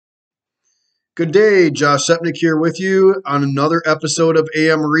Good day, Josh Sepnick here with you on another episode of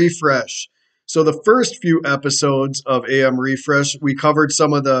AM Refresh. So the first few episodes of AM Refresh, we covered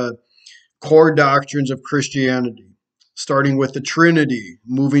some of the core doctrines of Christianity, starting with the Trinity,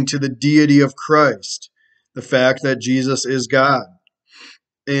 moving to the deity of Christ, the fact that Jesus is God,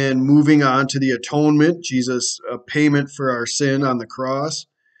 and moving on to the atonement, Jesus' payment for our sin on the cross.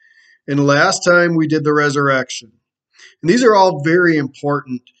 And last time we did the resurrection. And these are all very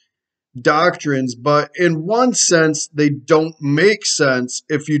important doctrines, but in one sense, they don't make sense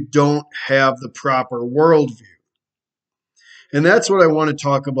if you don't have the proper worldview. And that's what I want to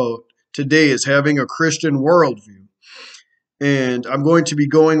talk about today, is having a Christian worldview. And I'm going to be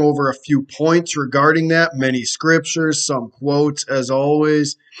going over a few points regarding that, many scriptures, some quotes as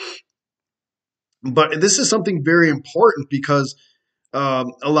always. But this is something very important because a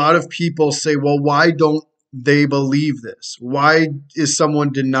lot of people say, well, why don't they believe this? Why is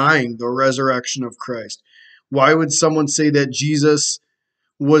someone denying the resurrection of Christ? Why would someone say that Jesus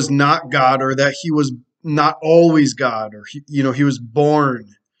was not God, or that he was not always God, or he was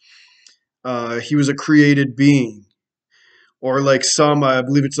born, he was a created being? Or like some, I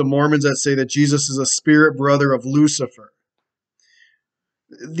believe it's the Mormons that say that Jesus is a spirit brother of Lucifer.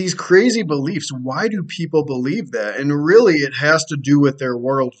 These crazy beliefs, why do people believe that? And really it has to do with their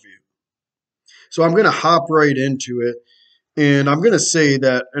worldview. So I'm going to hop right into it. And I'm going to say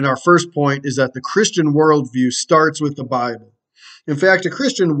that, and our first point is that the Christian worldview starts with the Bible. In fact, a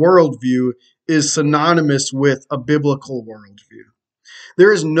Christian worldview is synonymous with a biblical worldview.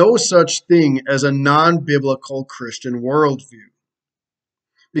 There is no such thing as a non-biblical Christian worldview,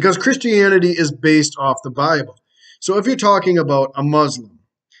 because Christianity is based off the Bible. So if you're talking about a Muslim,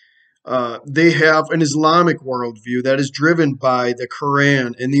 they have an Islamic worldview that is driven by the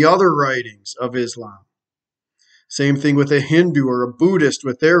Quran and the other writings of Islam. Same thing with a Hindu or a Buddhist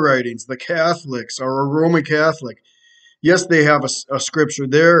with their writings, the Catholics or a Roman Catholic. Yes, they have a scripture,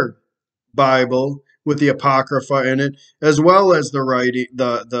 their Bible with the Apocrypha in it, as well as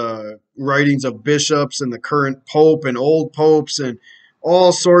the writings of bishops and the current pope and old popes and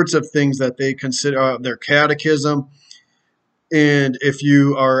all sorts of things that they consider their catechism. And if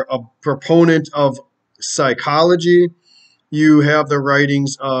you are a proponent of psychology, you have the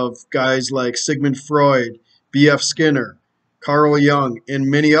writings of guys like Sigmund Freud, B.F. Skinner, Carl Jung, and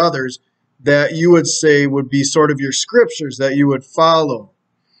many others that you would say would be sort of your scriptures that you would follow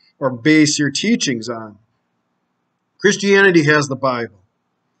or base your teachings on. Christianity has the Bible.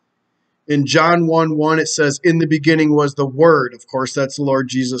 In John 1:1, it says, "In the beginning was the Word." Of course, that's the Lord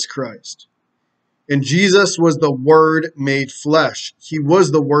Jesus Christ. And Jesus was the Word made flesh. He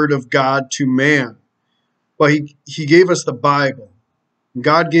was the Word of God to man. But he gave us the Bible.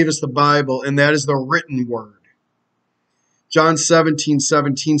 God gave us the Bible, and that is the written Word. John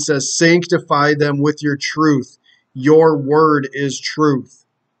 17:17 says, "Sanctify them with your truth. Your word is truth."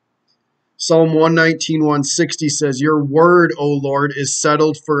 Psalm 119:160 says, "Your word, O Lord, is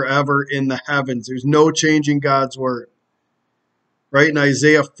settled forever in the heavens." There's no changing God's word. Right? In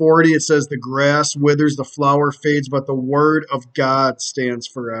Isaiah 40, it says, "The grass withers, the flower fades, but the word of God stands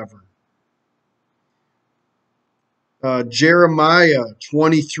forever." Jeremiah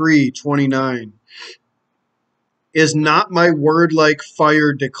 23:29. "Is not my word like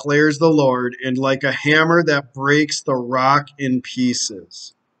fire, declares the Lord, and like a hammer that breaks the rock in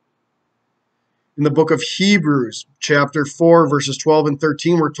pieces?" In the book of Hebrews, chapter 4, verses 12 and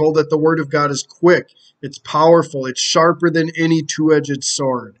 13, we're told that the word of God is quick, it's powerful, it's sharper than any two-edged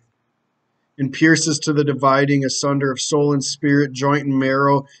sword, and pierces to the dividing asunder of soul and spirit, joint and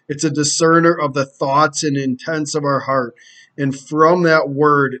marrow. It's a discerner of the thoughts and intents of our heart. And from that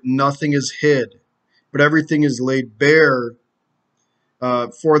word, nothing is hid, but everything is laid bare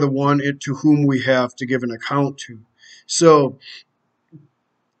for the one to whom we have to give an account to. So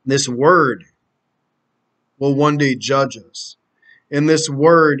this word will one day judge us. And this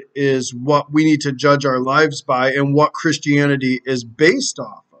word is what we need to judge our lives by and what Christianity is based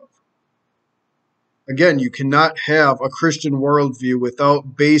off of. Again, you cannot have a Christian worldview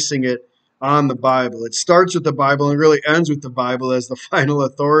without basing it on the Bible. It starts with the Bible and really ends with the Bible as the final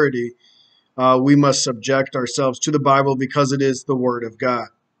authority. We must subject ourselves to the Bible because it is the Word of God.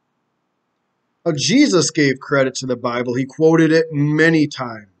 Now, Jesus gave credit to the Bible. He quoted it many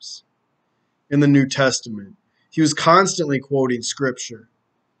times in the New Testament. He was constantly quoting Scripture.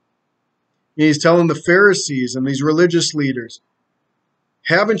 And he's telling the Pharisees and these religious leaders,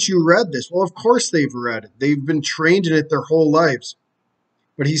 haven't you read this? Well, of course they've read it. They've been trained in it their whole lives.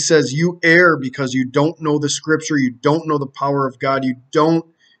 But he says, you err because you don't know the Scripture. You don't know the power of God. You don't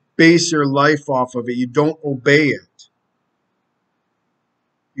base your life off of it. You don't obey it.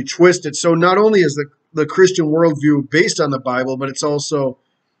 You twist it. So not only is the Christian worldview based on the Bible, but it's also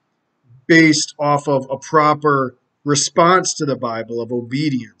based off of a proper response to the Bible, of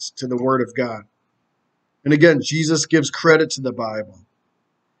obedience to the Word of God. And again, Jesus gives credit to the Bible.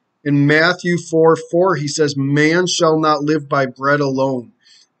 In Matthew 4:4, he says, "Man shall not live by bread alone,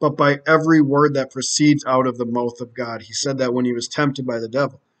 but by every word that proceeds out of the mouth of God." He said that when he was tempted by the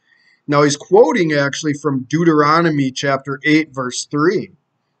devil. Now he's quoting actually from Deuteronomy chapter 8, verse 3.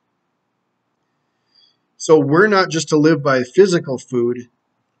 So we're not just to live by physical food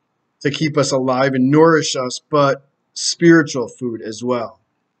to keep us alive and nourish us, but spiritual food as well.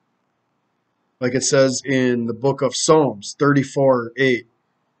 Like it says in the book of Psalms 34:8,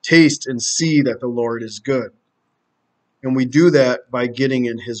 taste and see that the Lord is good. And we do that by getting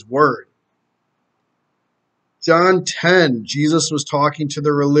in his word. John 10, Jesus was talking to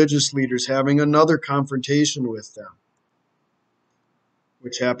the religious leaders, having another confrontation with them,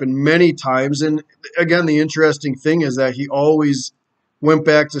 which happened many times. And again, the interesting thing is that he always went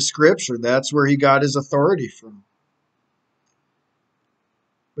back to Scripture. That's where he got his authority from.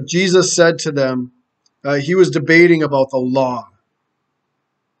 But Jesus said to them, he was debating about the law.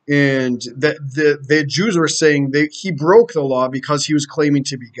 And the Jews were saying that he broke the law because he was claiming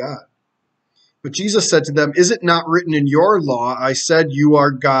to be God. But Jesus said to them, "Is it not written in your law, I said you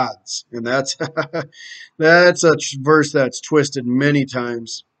are gods?" And that's that's a verse that's twisted many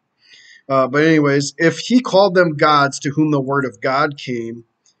times. But anyways, if he called them gods to whom the word of God came,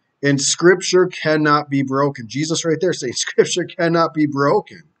 and Scripture cannot be broken. Jesus right there saying Scripture cannot be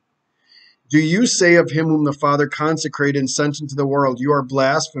broken. Do you say of him whom the Father consecrated and sent into the world, you are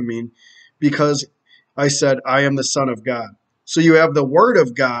blaspheming because I said, I am the Son of God? So you have the Word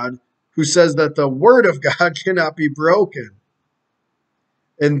of God who says that the Word of God cannot be broken.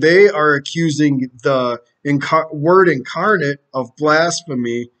 And they are accusing the Word incarnate of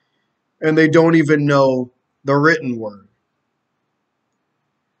blasphemy, and they don't even know the written Word.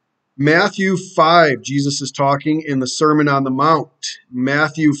 Matthew 5, Jesus is talking in the Sermon on the Mount.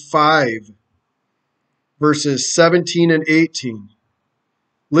 Matthew 5, verses 17 and 18.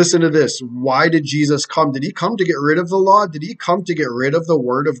 Listen to this. Why did Jesus come? Did he come to get rid of the law? Did he come to get rid of the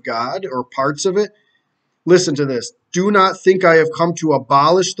word of God or parts of it? Listen to this. Do not think I have come to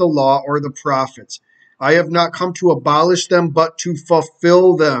abolish the law or the prophets. I have not come to abolish them, but to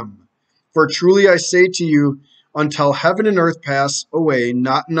fulfill them. For truly I say to you, until heaven and earth pass away,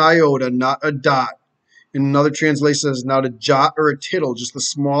 not an iota, not a dot. In another translation says, not a jot or a tittle, just the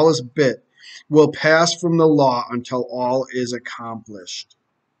smallest bit, will pass from the law until all is accomplished.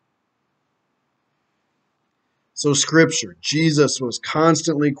 So Scripture, Jesus was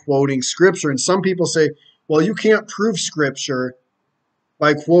constantly quoting Scripture. And some people say, well, you can't prove Scripture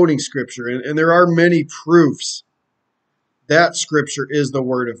by quoting Scripture. And there are many proofs that Scripture is the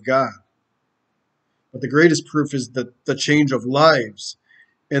Word of God. But the greatest proof is the change of lives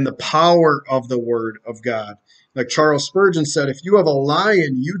and the power of the Word of God. Like Charles Spurgeon said, if you have a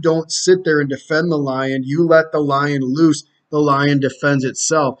lion, you don't sit there and defend the lion. You let the lion loose. The lion defends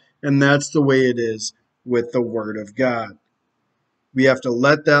itself. And that's the way it is with the Word of God. We have to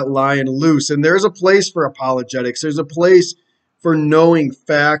let that lion loose. And there's a place for apologetics. There's a place for knowing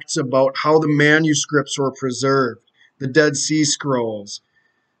facts about how the manuscripts were preserved, the Dead Sea Scrolls,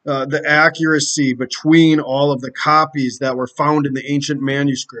 the accuracy between all of the copies that were found in the ancient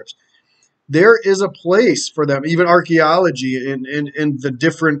manuscripts. There is a place for them, even archaeology in the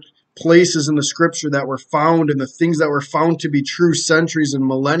different places in the Scripture that were found and the things that were found to be true centuries and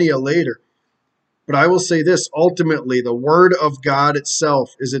millennia later. But I will say this, ultimately, the Word of God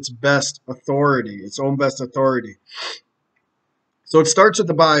itself is its best authority, its own best authority. So it starts with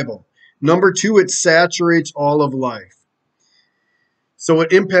the Bible. Number two, it saturates all of life. So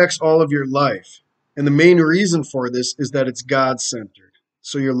it impacts all of your life. And the main reason for this is that it's God-centered.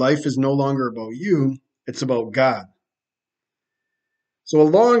 So your life is no longer about you, it's about God. So a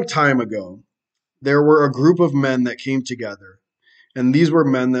long time ago, there were a group of men that came together. And these were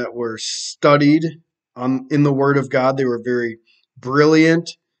men that were studied in the Word of God. They were very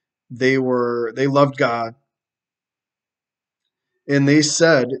brilliant. They loved God. And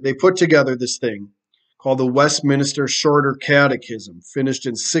they put together this thing called the Westminster Shorter Catechism, finished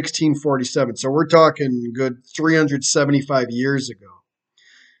in 1647. So we're talking good 375 years ago.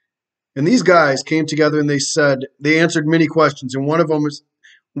 And these guys came together and they answered many questions. And one of them was,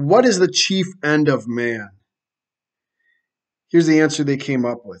 what is the chief end of man? Here's the answer they came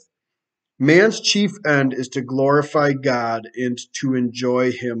up with. Man's chief end is to glorify God and to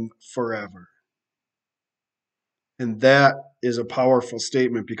enjoy him forever. And that is a powerful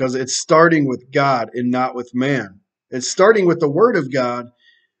statement because it's starting with God and not with man. It's starting with the Word of God,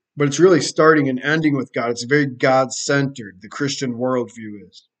 but it's really starting and ending with God. It's very God-centered, the Christian worldview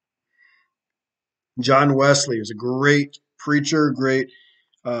is. John Wesley was a great preacher, great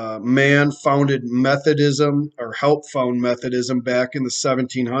man, founded Methodism or helped found Methodism back in the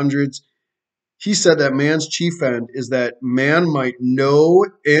 1700s. He said that man's chief end is that man might know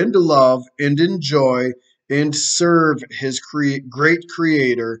and love and enjoy and serve his great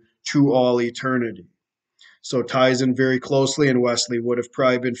creator to all eternity. So it ties in very closely, and Wesley would have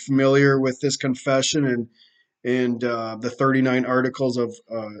probably been familiar with this confession and the 39 articles of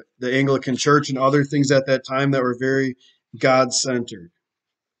the Anglican Church and other things at that time that were very God-centered.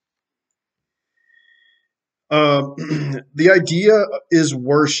 The idea is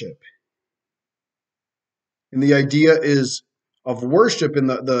worship. And the idea is of worship in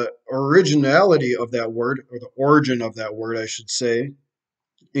the originality of that word, or the origin of that word, I should say.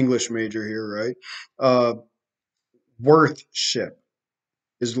 English major here, right? Worthship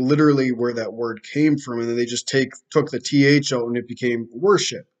is literally where that word came from, and then they just took the th out and it became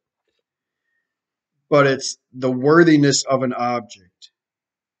worship. But it's the worthiness of an object.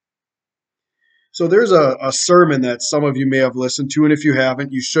 So there's a sermon that some of you may have listened to, and if you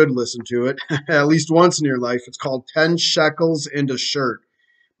haven't, you should listen to it at least once in your life. It's called 10 Shekels and a Shirt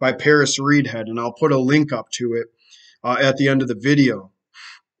by Paris Reedhead, and I'll put a link up to it at the end of the video.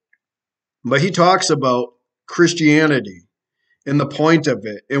 But he talks about Christianity and the point of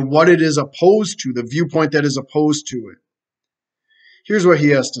it and what it is opposed to, the viewpoint that is opposed to it. Here's what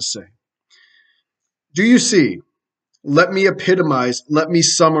he has to say. Do you see? Let me epitomize, let me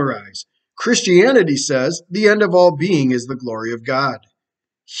summarize. Christianity says the end of all being is the glory of God.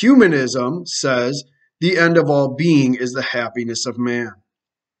 Humanism says the end of all being is the happiness of man.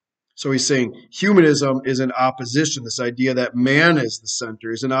 So he's saying humanism is in opposition. This idea that man is the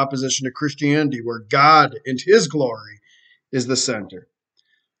center is in opposition to Christianity, where God and his glory is the center.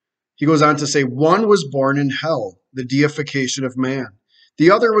 He goes on to say, one was born in hell, the deification of man.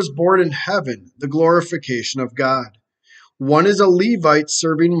 The other was born in heaven, the glorification of God. One is a Levite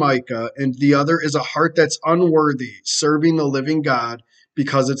serving Micah, and the other is a heart that's unworthy, serving the living God,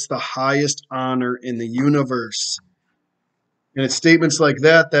 because it's the highest honor in the universe. And it's statements like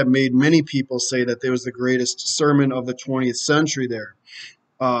that that made many people say that it was the greatest sermon of the 20th century there.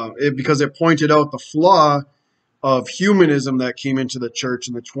 Because it pointed out the flaw of humanism that came into the church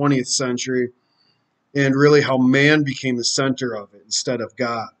in the 20th century, and really how man became the center of it instead of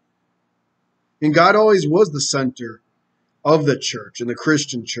God. And God always was the center of the church and the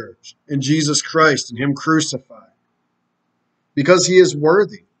Christian church, and Jesus Christ and him crucified, because he is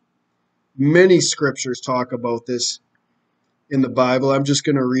worthy. Many scriptures talk about this in the Bible. I'm just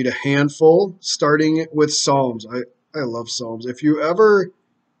going to read a handful, starting with Psalms. I love Psalms. If you ever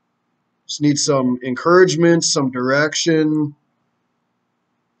just need some encouragement, some direction,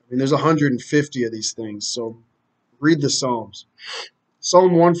 I mean, there's 150 of these things, so read the Psalms.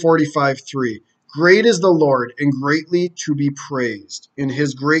 Psalm 145:3. Great is the Lord, and greatly to be praised, and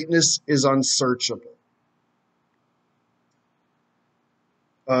his greatness is unsearchable.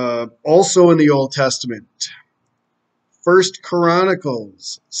 Also in the Old Testament, 1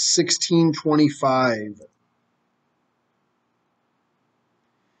 Chronicles 16:25.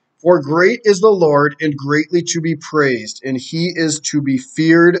 For great is the Lord, and greatly to be praised, and he is to be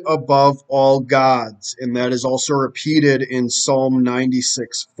feared above all gods. And that is also repeated in Psalm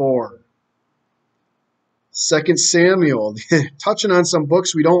 96:4. 2 Samuel, touching on some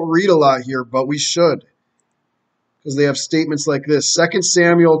books we don't read a lot here, but we should, because they have statements like this. 2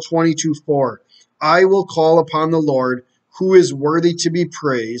 Samuel 22:4. I will call upon the Lord, who is worthy to be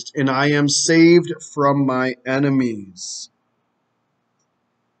praised, and I am saved from my enemies.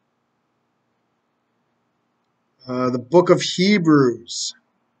 The book of Hebrews,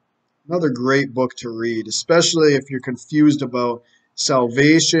 another great book to read, especially if you're confused about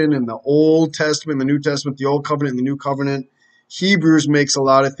salvation in the Old Testament, the New Testament, the Old Covenant, and the New Covenant. Hebrews makes a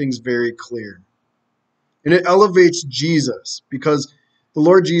lot of things very clear. And it elevates Jesus, because the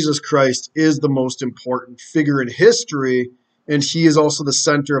Lord Jesus Christ is the most important figure in history, and he is also the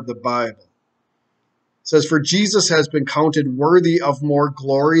center of the Bible. It says, for Jesus has been counted worthy of more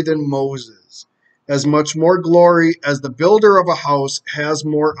glory than Moses, as much more glory as the builder of a house has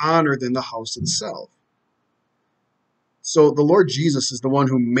more honor than the house itself. So the Lord Jesus is the one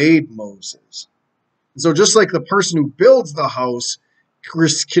who made Moses. So just like the person who builds the house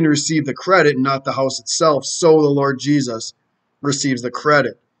can receive the credit and not the house itself, so the Lord Jesus receives the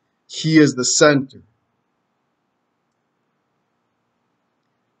credit. He is the center.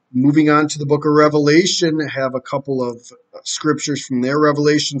 Moving on to the book of Revelation, I have a couple of scriptures from there.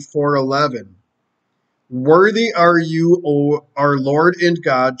 Revelation 4:11. Worthy are you, O our Lord and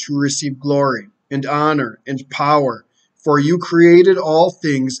God, to receive glory and honor and power, for you created all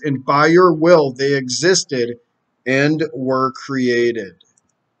things, and by your will they existed and were created.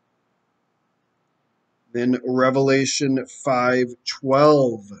 Then Revelation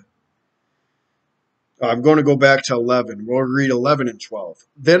 5:12. I'm going to go back to 11. We'll read 11 and 12.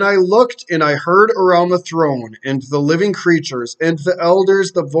 Then I looked, and I heard around the throne and the living creatures and the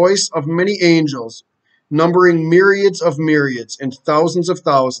elders the voice of many angels, numbering myriads and thousands of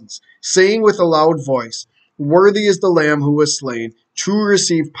thousands, saying with a loud voice, Worthy is the Lamb who was slain to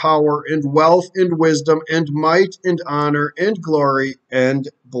receive power and wealth and wisdom and might and honor and glory and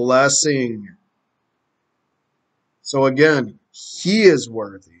blessing. So again, he is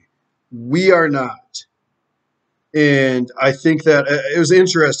worthy. We are not. And I think that it was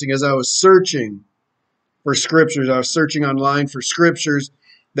interesting as I was searching for scriptures. I was searching online for scriptures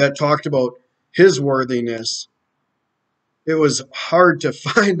that talked about his worthiness. It was hard to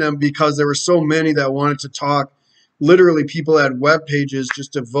find them because there were so many that wanted to talk. Literally, people had web pages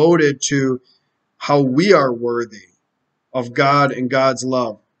just devoted to how we are worthy of God and God's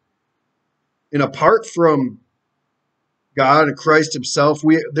love. And apart from God and Christ himself,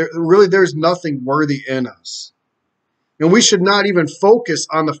 there's nothing worthy in us. And we should not even focus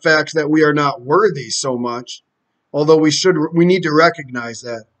on the fact that we are not worthy so much, although we need to recognize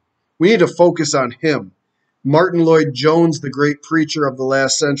that. We need to focus on him. Martin Lloyd-Jones, the great preacher of the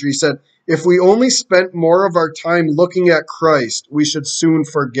last century, said, if we only spent more of our time looking at Christ, we should soon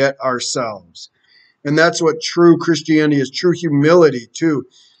forget ourselves. And that's what true Christianity is. True humility, too,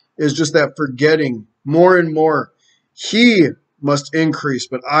 is just that forgetting more and more. He must increase,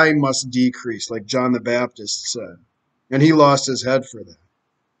 but I must decrease, like John the Baptist said. And he lost his head for that.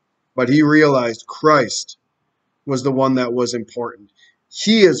 But he realized Christ was the one that was important.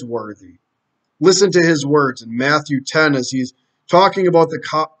 He is worthy. Listen to his words in Matthew 10 as he's talking about the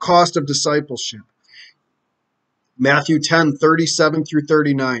cost of discipleship. Matthew 10, 37 through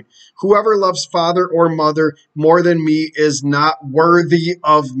 39. Whoever loves father or mother more than me is not worthy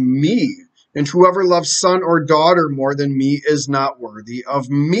of me. And whoever loves son or daughter more than me is not worthy of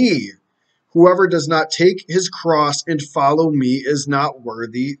me. Whoever does not take his cross and follow me is not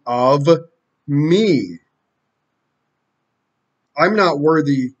worthy of me. I'm not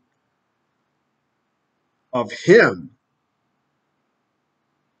worthy of him.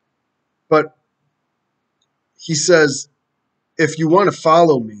 But he says, if you want to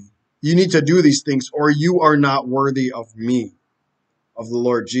follow me, you need to do these things, or you are not worthy of me, of the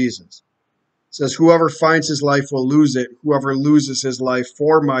Lord Jesus. It says, whoever finds his life will lose it. Whoever loses his life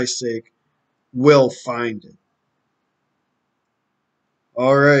for my sake will find it.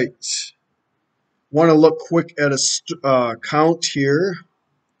 All right. Want to look quick at a count here.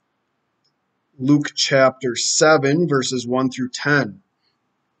 Luke chapter 7, verses 1 through 10.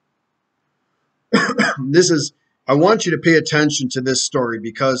 I want you to pay attention to this story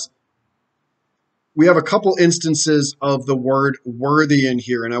because we have a couple instances of the word worthy in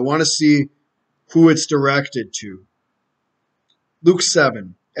here, and I want to see who it's directed to. Luke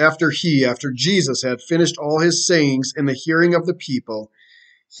 7, after Jesus had finished all his sayings in the hearing of the people,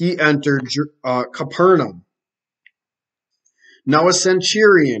 he entered Capernaum. Now a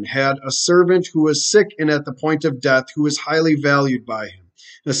centurion had a servant who was sick and at the point of death, who was highly valued by him.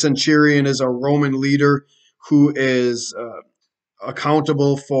 The centurion is a Roman leader who is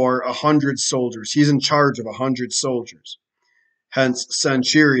accountable for 100 soldiers. He's in charge of 100 soldiers. Hence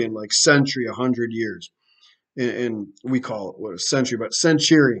centurion, like century, 100 years. And we call it what a century, but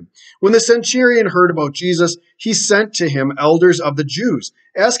centurion. When the centurion heard about Jesus, he sent to him elders of the Jews,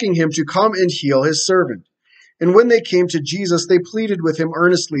 asking him to come and heal his servant. And when they came to Jesus, they pleaded with him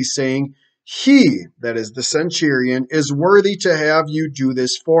earnestly, saying, He, that is the centurion, is worthy to have you do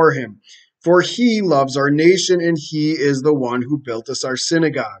this for him. For he loves our nation, and he is the one who built us our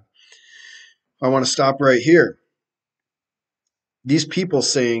synagogue. I want to stop right here. These people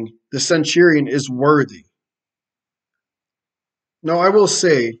saying the centurion is worthy. Now, I will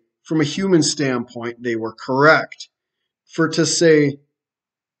say, from a human standpoint, they were correct. For to say,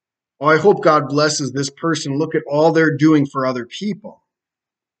 oh, I hope God blesses this person. Look at all they're doing for other people.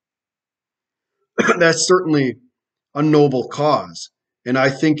 That's certainly a noble cause. And I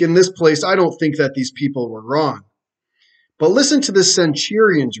think in this place, I don't think that these people were wrong. But listen to the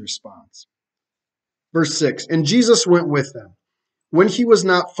centurion's response. Verse 6, and Jesus went with them. When he was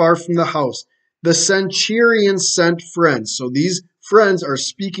not far from the house, the centurion sent friends. So these friends are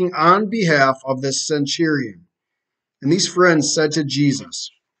speaking on behalf of this centurion. And these friends said to Jesus,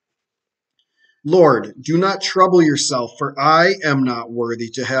 Lord, do not trouble yourself, for I am not worthy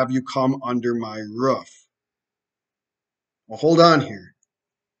to have you come under my roof. Well, hold on here.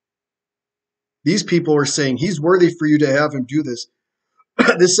 These people are saying he's worthy for you to have him do this.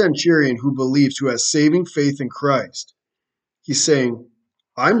 This centurion who believes, who has saving faith in Christ, he's saying,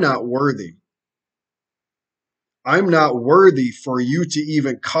 I'm not worthy. I'm not worthy for you to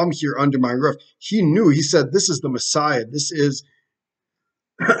even come here under my roof. He knew, he said, this is the Messiah. This is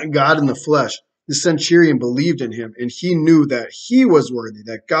God in the flesh. The centurion believed in him, and he knew that he was worthy,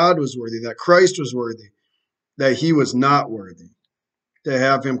 that God was worthy, that Christ was worthy, that he was not worthy to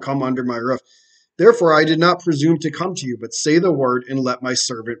have him come under my roof. Therefore, I did not presume to come to you, but say the word and let my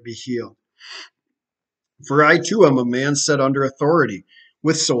servant be healed. For I too am a man set under authority,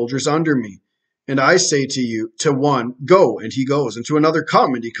 with soldiers under me. And I say to you, to one, go, and he goes, and to another,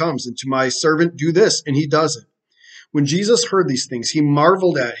 come, and he comes, and to my servant, do this, and he does it. When Jesus heard these things, he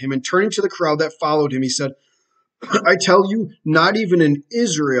marveled at him, and turning to the crowd that followed him, he said, I tell you, not even in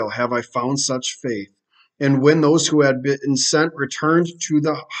Israel have I found such faith. And when those who had been sent returned to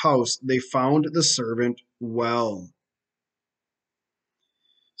the house, they found the servant well.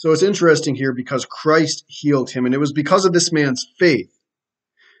 So it's interesting here because Christ healed him, and it was because of this man's faith.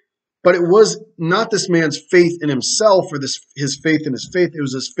 But it was not this man's faith in himself or his faith in his faith. It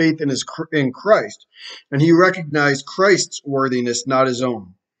was his faith in Christ. And he recognized Christ's worthiness, not his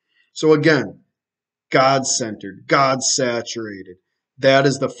own. So again, God-centered, God-saturated. That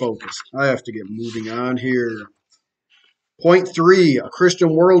is the focus. I have to get moving on here. Point 3, a Christian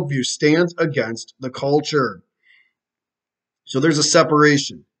worldview stands against the culture. So there's a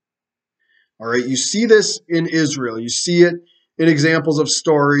separation. All right, you see this in Israel. You see it in examples of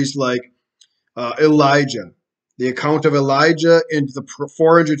stories like Elijah, the account of Elijah and the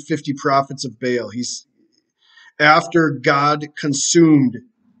 450 prophets of Baal. He's after God consumed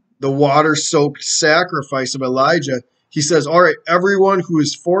the water-soaked sacrifice of Elijah, he says, all right, everyone who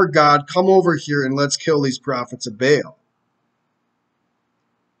is for God, come over here and let's kill these prophets of Baal.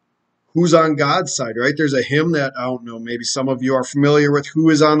 Who's on God's side, right? There's a hymn that, I don't know, maybe some of you are familiar with, who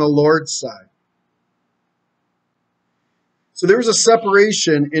is on the Lord's side. So there was a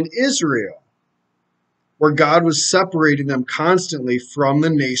separation in Israel where God was separating them constantly from the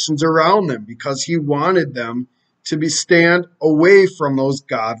nations around them because he wanted them to stand away from those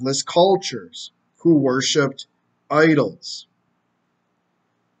godless cultures who worshipped idols.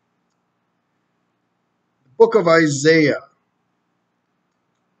 The book of Isaiah,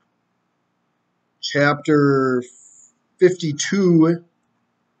 chapter 52,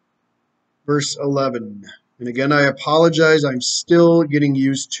 verse 11. And again, I apologize. I'm still getting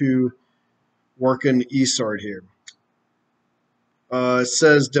used to working eSword here. It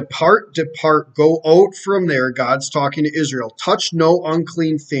says, depart, depart, go out from there. God's talking to Israel. Touch no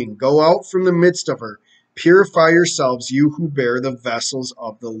unclean thing. Go out from the midst of her. Purify yourselves, you who bear the vessels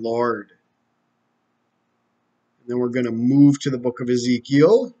of the Lord. And then we're going to move to the book of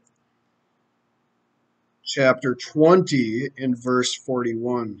Ezekiel, chapter 20, in verse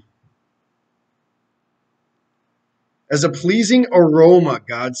 41. As a pleasing aroma,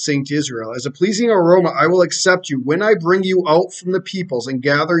 God's saying to Israel, as a pleasing aroma, I will accept you when I bring you out from the peoples and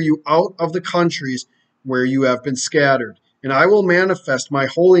gather you out of the countries where you have been scattered. And I will manifest my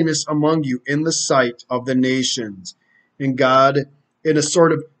holiness among you in the sight of the nations. And God, in a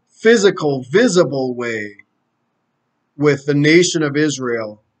sort of physical, visible way, with the nation of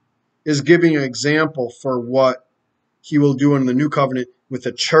Israel, is giving an example for what he will do in the new covenant with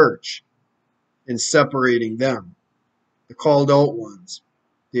the church in separating them. The called out ones.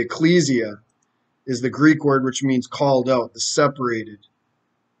 The ecclesia is the Greek word which means called out, the separated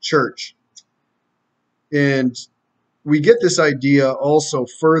church. And we get this idea also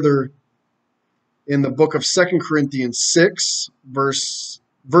further in the book of 2 Corinthians 6,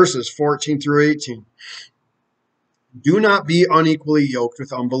 verses 14 through 18. Do not be unequally yoked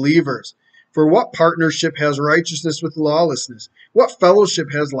with unbelievers. For what partnership has righteousness with lawlessness? What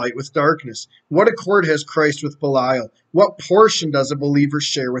fellowship has light with darkness? What accord has Christ with Belial? What portion does a believer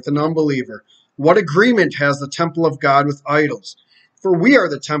share with an unbeliever? What agreement has the temple of God with idols? For we are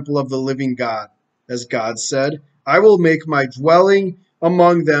the temple of the living God. As God said, I will make my dwelling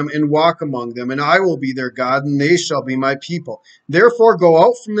among them and walk among them, and I will be their God, and they shall be my people. Therefore go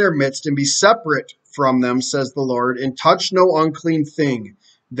out from their midst and be separate from them, says the Lord, and touch no unclean thing.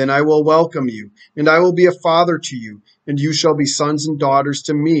 Then I will welcome you, and I will be a father to you, and you shall be sons and daughters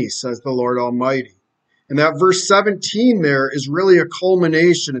to me, says the Lord Almighty. And that verse 17 there is really a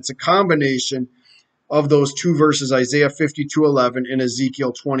culmination. It's a combination of those two verses, Isaiah 52:11 and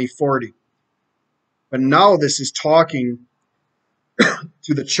Ezekiel 20:40. But now this is talking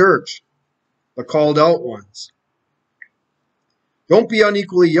to the church, the called out ones. Don't be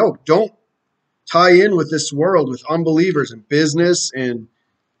unequally yoked. Don't tie in with this world, with unbelievers in business and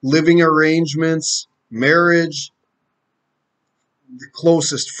living arrangements, marriage, the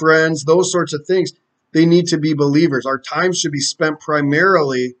closest friends, those sorts of things. They need to be believers. Our time should be spent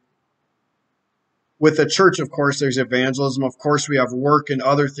primarily with the church. Of course, there's evangelism. Of course, we have work and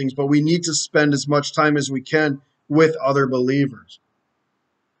other things, but we need to spend as much time as we can with other believers.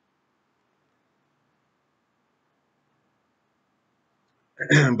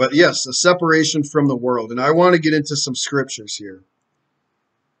 But yes, a separation from the world. And I want to get into some scriptures here.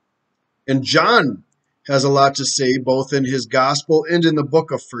 And John has a lot to say, both in his gospel and in the book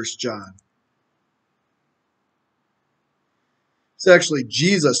of First John. It's actually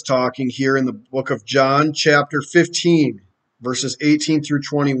Jesus talking here in the book of John, chapter 15, verses 18 through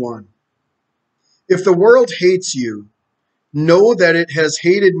 21. If the world hates you, know that it has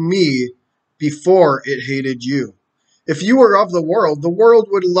hated me before it hated you. If you were of the world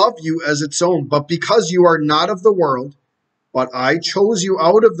would love you as its own. But because you are not of the world, but I chose you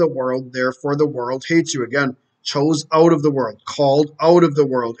out of the world, therefore the world hates you. Again, chose out of the world, called out of the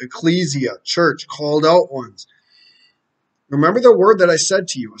world, ecclesia, church, called out ones. Remember the word that I said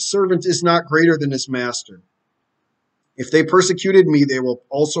to you, a servant is not greater than his master. If they persecuted me, they will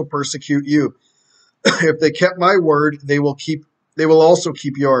also persecute you. If they kept my word, they will also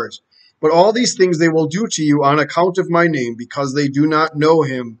keep yours. But all these things they will do to you on account of my name, because they do not know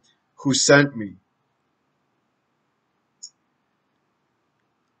him who sent me.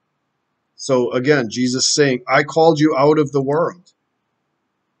 So again, Jesus saying, I called you out of the world,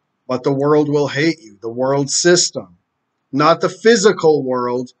 but the world will hate you, the world system. Not the physical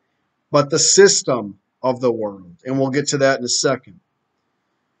world, but the system of the world. And we'll get to that in a second.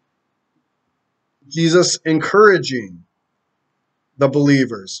 Jesus encouraging the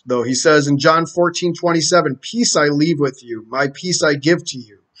believers, though. He says in John 14:27, peace I leave with you, my peace I give to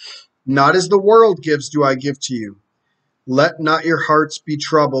you. Not as the world gives do I give to you. Let not your hearts be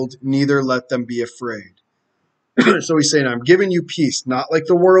troubled, neither let them be afraid. So he's saying, I'm giving you peace, not like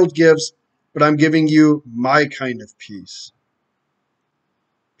the world gives, but I'm giving you my kind of peace.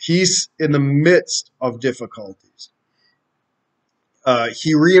 Peace in the midst of difficulties.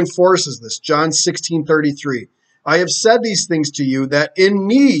 He reinforces this. John 16:33. I have said these things to you, that in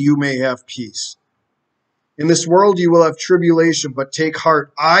me you may have peace. In this world you will have tribulation, but take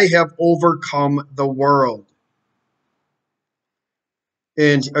heart. I have overcome the world.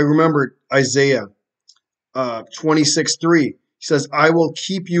 And I remember Isaiah 26:3. He says, I will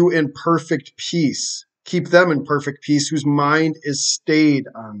keep you in perfect peace. Keep them in perfect peace, whose mind is stayed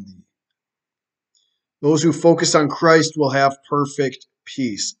on thee. Those who focus on Christ will have perfect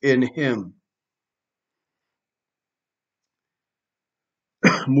peace in him.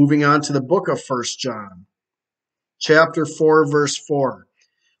 Moving on to the book of First John, chapter 4, verse 4.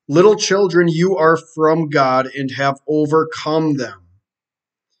 Little children, you are from God and have overcome them.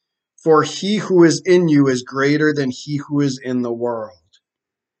 For he who is in you is greater than he who is in the world.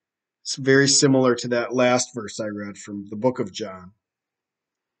 It's very similar to that last verse I read from the book of John.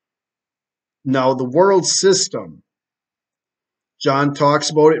 Now, the world system, John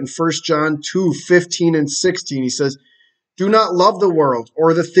talks about it in 1 John 2:15 and 16. He says, do not love the world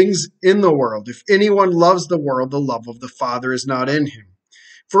or the things in the world. If anyone loves the world, the love of the Father is not in him.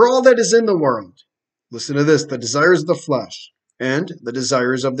 For all that is in the world, listen to this, the desires of the flesh, and the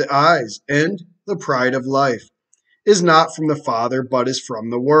desires of the eyes, and the pride of life, is not from the Father, but is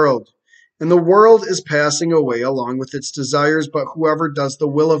from the world. And the world is passing away along with its desires, but whoever does the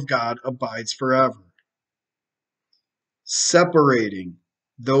will of God abides forever. Separating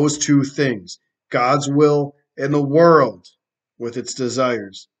those two things, God's will and the world with its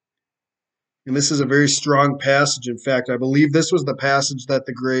desires. And this is a very strong passage. In fact, I believe this was the passage that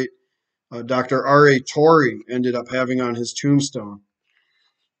the great Dr. R.A. Torrey ended up having on his tombstone.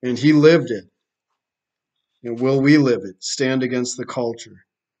 And he lived it. And will we live it? Stand against the culture.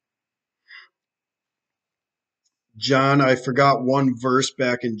 John, I forgot one verse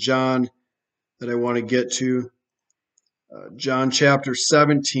back in John that I want to get to. John chapter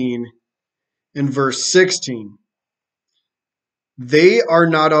 17 and verse 16. They are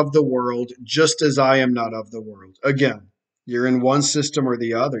not of the world, just as I am not of the world. Again, you're in one system or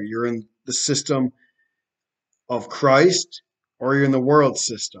the other. You're in the system of Christ or you're in the world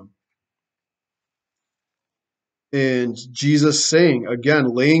system. And Jesus saying, again,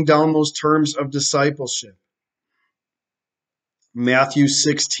 laying down those terms of discipleship. Matthew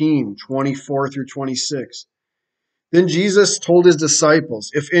 16:24 through 26. Then Jesus told his disciples,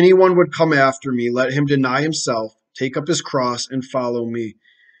 if anyone would come after me, let him deny himself, take up his cross, and follow me.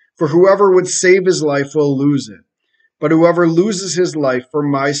 For whoever would save his life will lose it. But whoever loses his life for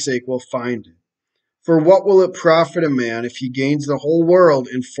my sake will find it. For what will it profit a man if he gains the whole world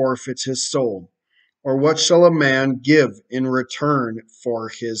and forfeits his soul? Or what shall a man give in return for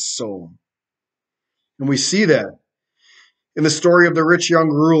his soul? And we see that in the story of the rich young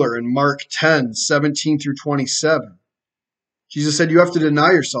ruler in Mark 10:17 through 27. Jesus said, you have to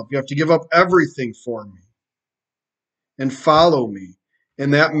deny yourself. You have to give up everything for me and follow me.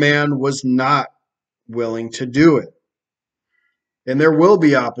 And that man was not willing to do it. And there will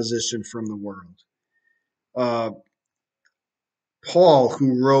be opposition from the world. Paul,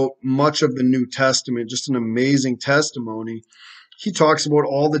 who wrote much of the New Testament, just an amazing testimony, he talks about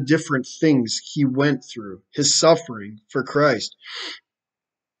all the different things he went through, his suffering for Christ.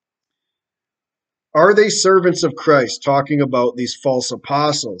 Are they servants of Christ? Talking about these false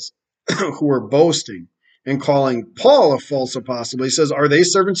apostles who are boasting and calling Paul a false apostle. He says, are they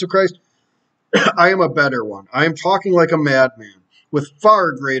servants of Christ? I am a better one. I am talking like a madman, with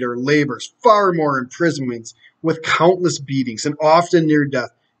far greater labors, far more imprisonments, with countless beatings, and often near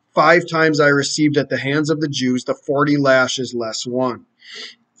death. 5 times I received at the hands of the Jews the 40 lashes less one.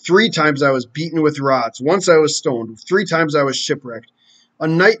 3 times I was beaten with rods. Once I was stoned. 3 times I was shipwrecked. A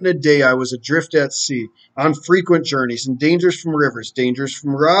night and a day I was adrift at sea, on frequent journeys, and dangers from rivers, dangers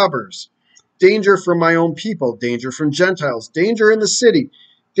from robbers, danger from my own people, danger from Gentiles, danger in the city,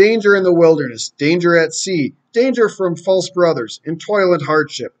 danger in the wilderness, danger at sea, danger from false brothers, in toil and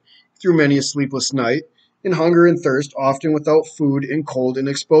hardship, through many a sleepless night, in hunger and thirst, often without food, in cold and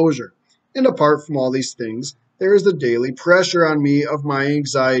exposure. And apart from all these things, there is the daily pressure on me of my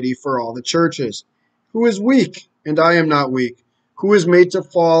anxiety for all the churches. Who is weak, and I am not weak? Who is made to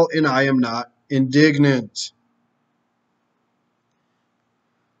fall, and I am not indignant?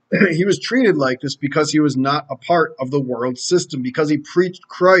 He was treated like this because he was not a part of the world system, because he preached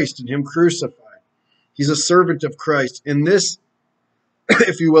Christ and him crucified. He's a servant of Christ. And this,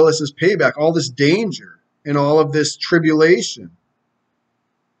 if you will, is his payback, all this danger and all of this tribulation.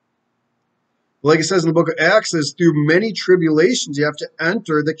 Like it says in the book of Acts, is through many tribulations you have to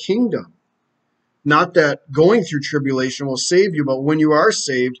enter the kingdom. Not that going through tribulation will save you, but when you are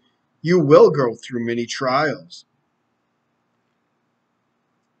saved, you will go through many trials.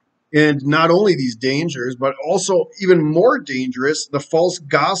 And not only these dangers, but also even more dangerous, the false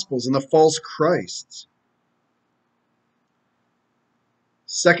gospels and the false Christs.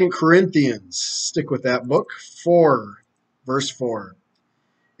 2 Corinthians, stick with that book, 4, verse 4.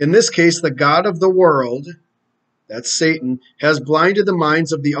 In this case, the God of the world, that's Satan, has blinded the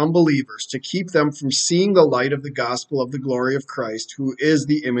minds of the unbelievers to keep them from seeing the light of the gospel of the glory of Christ, who is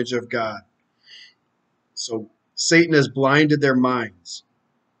the image of God. So Satan has blinded their minds.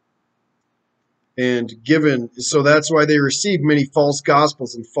 So that's why they receive many false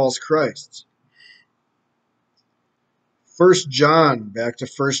gospels and false Christs. 1 John, back to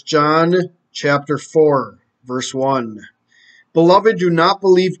 1 John chapter 4, verse 1. Beloved, do not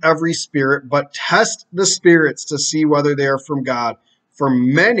believe every spirit, but test the spirits to see whether they are from God. For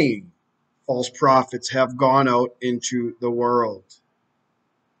many false prophets have gone out into the world.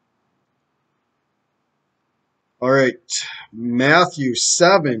 All right, Matthew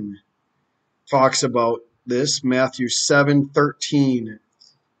 7 talks about this. Matthew 7:13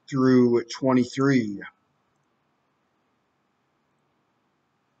 through 23.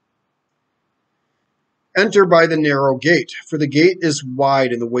 Enter by the narrow gate, for the gate is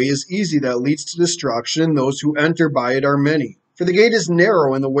wide and the way is easy that leads to destruction, and those who enter by it are many. For the gate is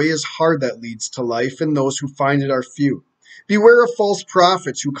narrow and the way is hard that leads to life, and those who find it are few. Beware of false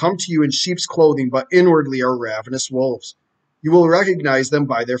prophets who come to you in sheep's clothing, but inwardly are ravenous wolves. You will recognize them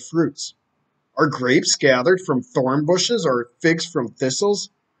by their fruits. Are grapes gathered from thorn bushes or figs from thistles?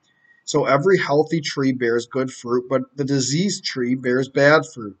 So every healthy tree bears good fruit, but the diseased tree bears bad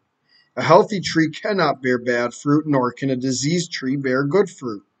fruit. A healthy tree cannot bear bad fruit, nor can a diseased tree bear good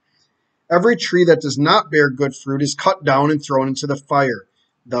fruit. Every tree that does not bear good fruit is cut down and thrown into the fire.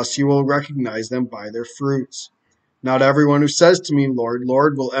 Thus you will recognize them by their fruits. Not everyone who says to me, Lord,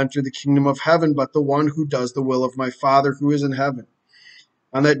 Lord, will enter the kingdom of heaven, but the one who does the will of my Father who is in heaven.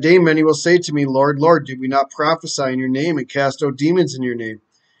 On that day many will say to me, Lord, Lord, did we not prophesy in your name and cast out demons in your name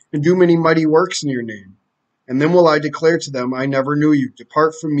and do many mighty works in your name? And then will I declare to them, I never knew you.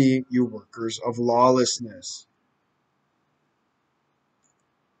 Depart from me, you workers of lawlessness.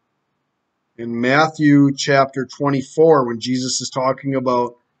 In Matthew chapter 24, when Jesus is talking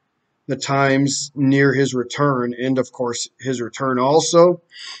about the times near his return, and of course his return also,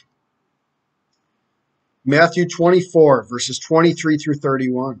 Matthew 24, verses 23 through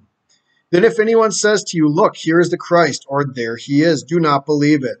 31. Then if anyone says to you, look, here is the Christ, or there he is, do not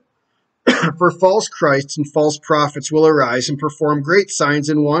believe it. For false Christs and false prophets will arise and perform great signs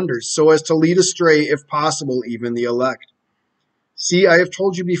and wonders, so as to lead astray, if possible, even the elect. See, I have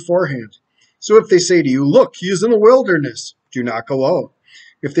told you beforehand. So if they say to you, look, he is in the wilderness, do not go out.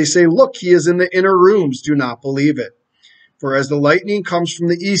 If they say, look, he is in the inner rooms, do not believe it. For as the lightning comes from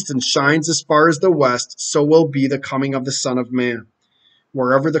the east and shines as far as the west, so will be the coming of the Son of Man.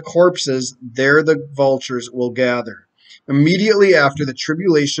 Wherever the corpse is, there the vultures will gather. Immediately after the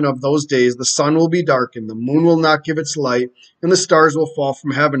tribulation of those days, the sun will be darkened, the moon will not give its light, and the stars will fall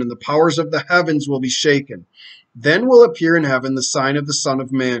from heaven, and the powers of the heavens will be shaken. Then will appear in heaven the sign of the Son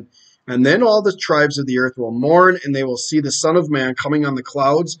of Man. And then all the tribes of the earth will mourn, and they will see the Son of Man coming on the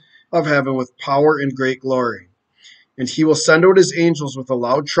clouds of heaven with power and great glory. And he will send out his angels with a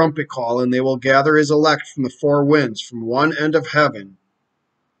loud trumpet call, and they will gather his elect from the four winds, from one end of heaven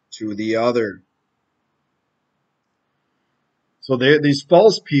to the other. So these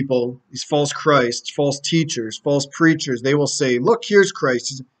false people, these false Christs, false teachers, false preachers, they will say, look, here's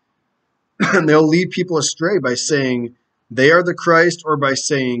Christ. And they'll lead people astray by saying they are the Christ, or by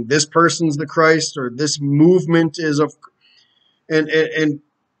saying this person's the Christ, or this movement is of, and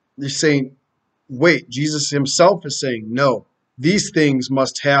they're saying, wait, Jesus himself is saying, no, these things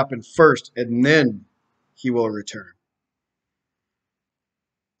must happen first, and then he will return.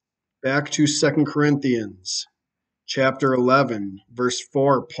 Back to 2 Corinthians chapter 11, verse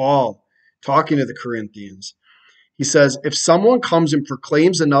 4, Paul talking to the Corinthians. He says, if someone comes and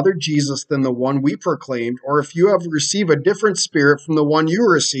proclaims another Jesus than the one we proclaimed, or if you have received a different spirit from the one you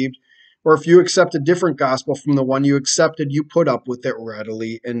received, or if you accept a different gospel from the one you accepted, you put up with it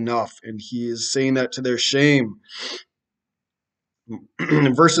readily enough. And he is saying that to their shame.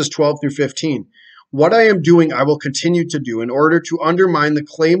 Verses 12 through 15. What I am doing, I will continue to do in order to undermine the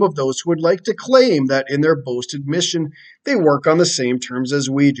claim of those who would like to claim that in their boasted mission they work on the same terms as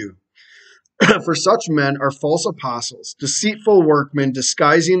we do. For such men are false apostles, deceitful workmen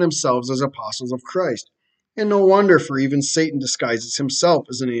disguising themselves as apostles of Christ. And no wonder, for even Satan disguises himself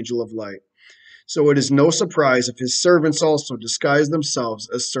as an angel of light. So it is no surprise if his servants also disguise themselves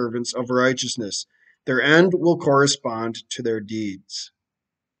as servants of righteousness. Their end will correspond to their deeds.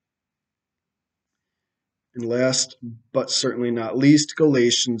 And last, but certainly not least,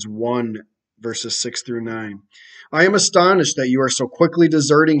 Galatians 1, verses 6 through 9. I am astonished that you are so quickly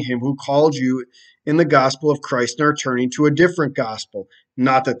deserting him who called you in the gospel of Christ and are turning to a different gospel.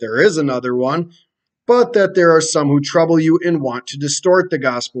 Not that there is another one, but that there are some who trouble you and want to distort the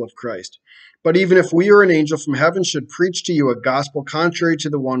gospel of Christ. But even if we or an angel from heaven should preach to you a gospel contrary to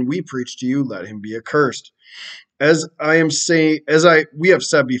the one we preach to you, let him be accursed. As we have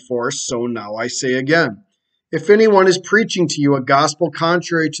said before, so now I say again. If anyone is preaching to you a gospel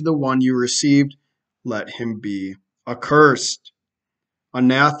contrary to the one you received, let him be accursed.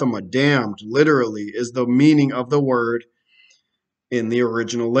 Anathema, damned, literally, is the meaning of the word in the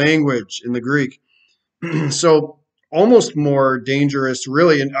original language, in the Greek. So almost more dangerous,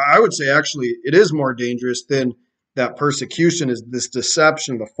 really, and I would say actually it is more dangerous than that persecution, is this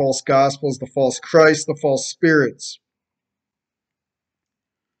deception, the false gospels, the false Christ, the false spirits.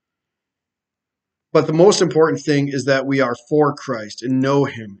 But the most important thing is that we are for Christ and know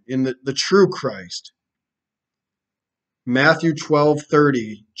him in the true Christ. Matthew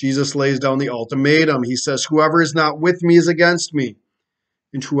 12:30, Jesus lays down the ultimatum. He says, whoever is not with me is against me,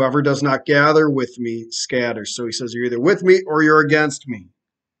 and whoever does not gather with me scatters. So he says, you're either with me or you're against me.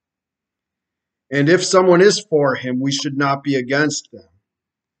 And if someone is for him, we should not be against them.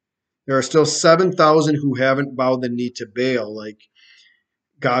 There are still 7,000 who haven't bowed the knee to Baal, like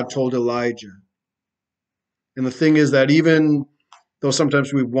God told Elijah. And the thing is that even though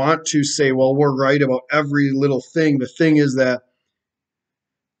sometimes we want to say, well, we're right about every little thing, the thing is that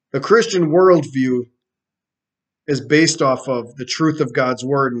the Christian worldview is based off of the truth of God's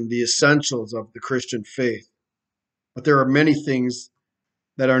word and the essentials of the Christian faith. But there are many things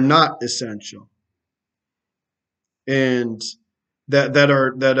that are not essential and that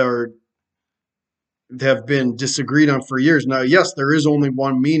have been disagreed on for years. Now, yes, there is only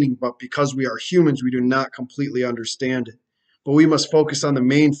one meaning, but because we are humans, we do not completely understand it. But we must focus on the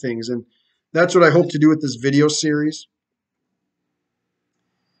main things, and that's what I hope to do with this video series.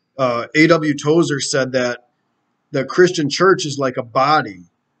 A.W. Tozer said that the Christian church is like a body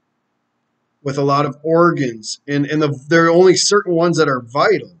with a lot of organs, and there are only certain ones that are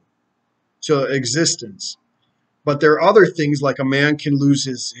vital to existence. But there are other things, like a man can lose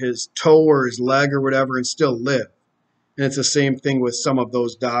his toe or his leg or whatever and still live. And it's the same thing with some of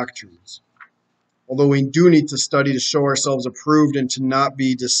those doctrines. Although we do need to study to show ourselves approved and to not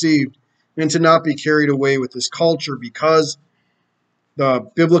be deceived and to not be carried away with this culture, because The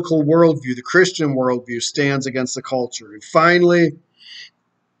biblical worldview, the Christian worldview, stands against the culture. And finally,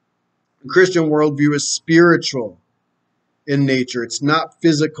 the Christian worldview is spiritual in nature. It's not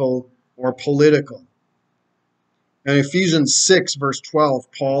physical or political. In Ephesians 6, verse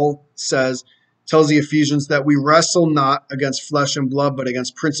 12, Paul tells the Ephesians that we wrestle not against flesh and blood, but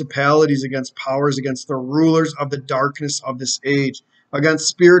against principalities, against powers, against the rulers of the darkness of this age, against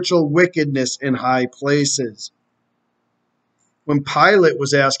spiritual wickedness in high places. When Pilate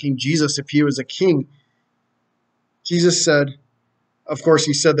was asking Jesus if he was a king, Jesus said, of course,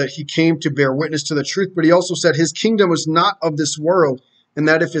 he said that he came to bear witness to the truth, but he also said his kingdom was not of this world, and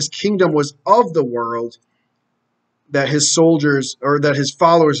that if his kingdom was of the world, that his soldiers, or that his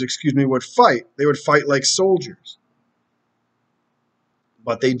followers, would fight. They would fight like soldiers.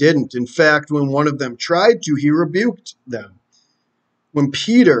 But they didn't. In fact, when one of them tried to, he rebuked them. When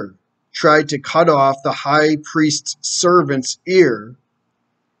Peter tried to cut off the high priest's servant's ear,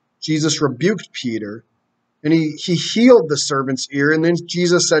 Jesus rebuked Peter, and he healed the servant's ear. And then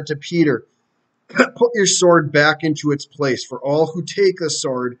Jesus said to Peter, put your sword back into its place, for all who take the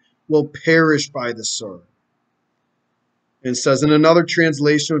sword will perish by the sword. And it says in another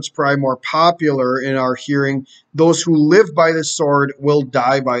translation, which is probably more popular in our hearing, those who live by the sword will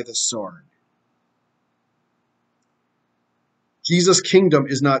die by the sword. Jesus' kingdom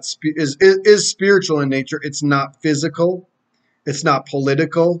is spiritual in nature. It's not physical. It's not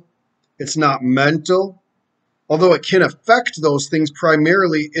political. It's not mental. Although it can affect those things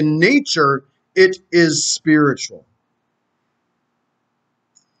primarily in nature, it is spiritual.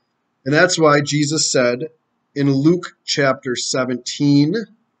 And that's why Jesus said in Luke chapter 17,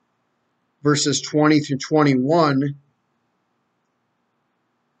 verses 20 through 21,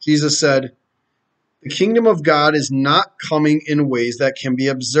 Jesus said, the kingdom of God is not coming in ways that can be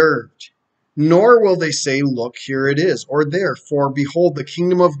observed, nor will they say, look, here it is, or there, for behold, the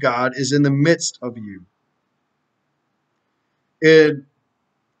kingdom of God is in the midst of you.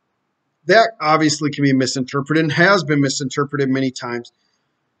 That obviously can be misinterpreted and has been misinterpreted many times.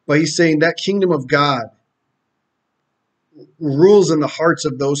 But he's saying that kingdom of God rules in the hearts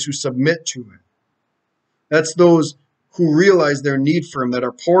of those who submit to it. That's those who realize their need for him, that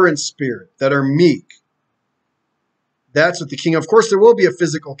are poor in spirit, that are meek. That's what the king, of course, there will be a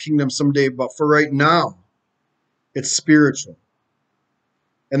physical kingdom someday, but for right now, it's spiritual.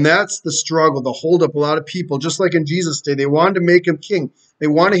 And that's the struggle, the hold up a lot of people, just like in Jesus' day, they wanted to make him king. They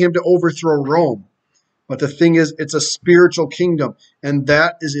wanted him to overthrow Rome. But the thing is, it's a spiritual kingdom, and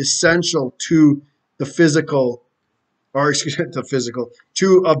that is essential to the physical,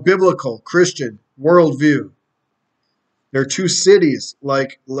 to a biblical Christian worldview. There are two cities,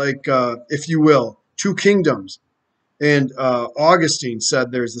 if you will, two kingdoms. And Augustine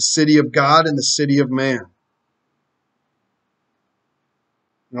said there's the city of God and the city of man.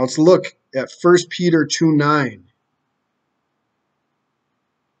 Now let's look at 1 Peter 2:9.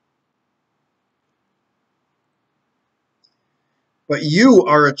 But you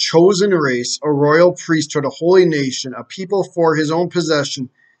are a chosen race, a royal priesthood, a holy nation, a people for his own possession,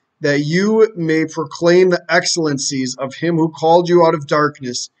 that you may proclaim the excellencies of him who called you out of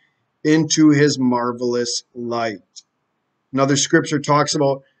darkness into his marvelous light. Another scripture talks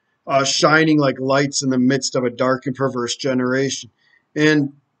about shining like lights in the midst of a dark and perverse generation.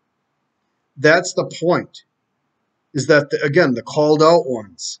 And that's the point, is that, again, the called out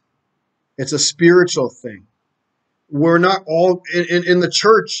ones, it's a spiritual thing. We're not all, in the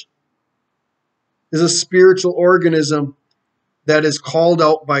church is a spiritual organism that is called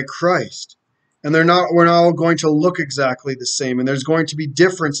out by Christ. And we're not all going to look exactly the same. And there's going to be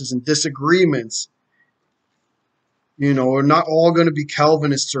differences and disagreements. We're not all going to be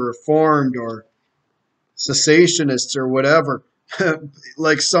Calvinists or Reformed or cessationists or whatever.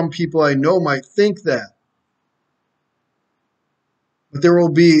 Like some people I know might think that. But there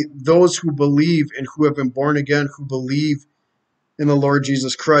will be those who believe and who have been born again, who believe in the Lord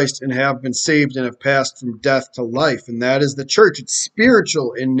Jesus Christ and have been saved and have passed from death to life. And that is the church. It's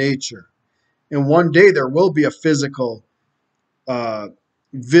spiritual in nature. And one day there will be a physical,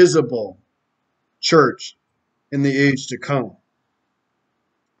 visible church in the age to come.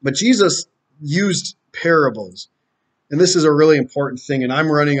 But Jesus used parables. And this is a really important thing, and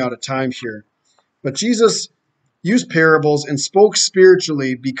I'm running out of time here. But Jesus used parables and spoke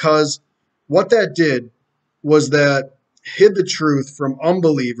spiritually, because what that did was that hid the truth from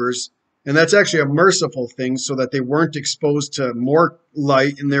unbelievers, and that's actually a merciful thing, so that they weren't exposed to more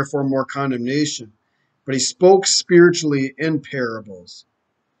light and therefore more condemnation. But he spoke spiritually in parables.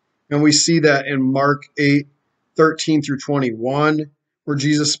 And we see that in Mark 8:13 through 21, where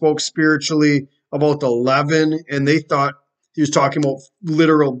Jesus spoke spiritually about the leaven, and they thought He was talking about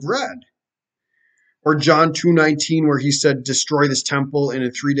literal bread. Or John 2:19, where he said, destroy this temple and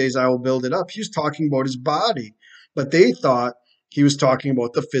in 3 days I will build it up. He was talking about his body. But they thought he was talking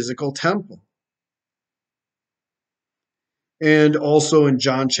about the physical temple. And also in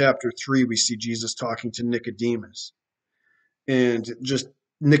John chapter 3, we see Jesus talking to Nicodemus. And just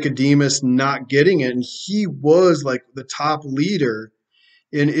Nicodemus not getting it. And he was like the top leader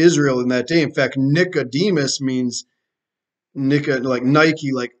in Israel in that day. In fact, Nicodemus means like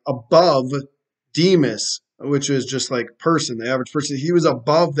Nike, like above Demas, which is just like person, the average person. He was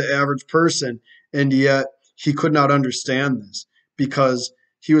above the average person, and yet he could not understand this because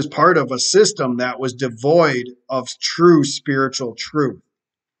he was part of a system that was devoid of true spiritual truth.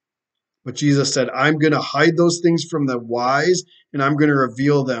 But Jesus said, I'm going to hide those things from the wise, and I'm going to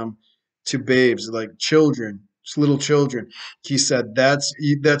reveal them to babes, like children, just little children. He said, that's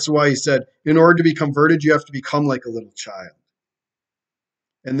why he said, in order to be converted, you have to become like a little child.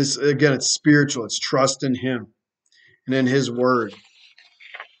 And this, again, it's spiritual. It's trust in him and in his word.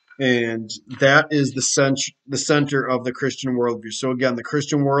 And that is the center of the Christian worldview. So again, the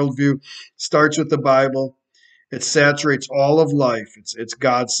Christian worldview starts with the Bible. It saturates all of life. It's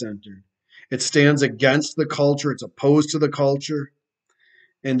God-centered. It stands against the culture. It's opposed to the culture.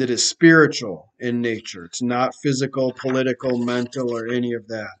 And it is spiritual in nature. It's not physical, political, mental, or any of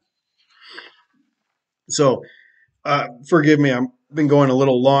that. So forgive me, I've been going a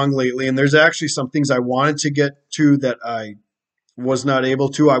little long lately, and there's actually some things I wanted to get to that I was not able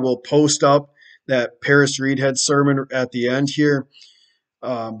to. I will post up that Paris Reed had sermon at the end here,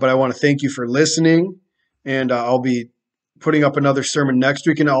 but I want to thank you for listening, and I'll be putting up another sermon next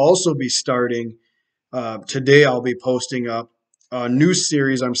week, and I'll also be starting today. I'll be posting up a new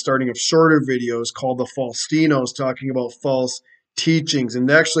series I'm starting of shorter videos called The Faustinos, talking about false teachings,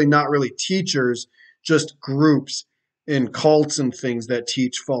 and actually not really teachers, just groups in cults and things that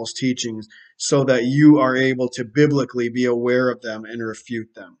teach false teachings so that you are able to biblically be aware of them and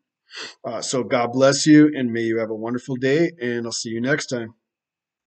refute them. So God bless you, and may you have a wonderful day, and I'll see you next time.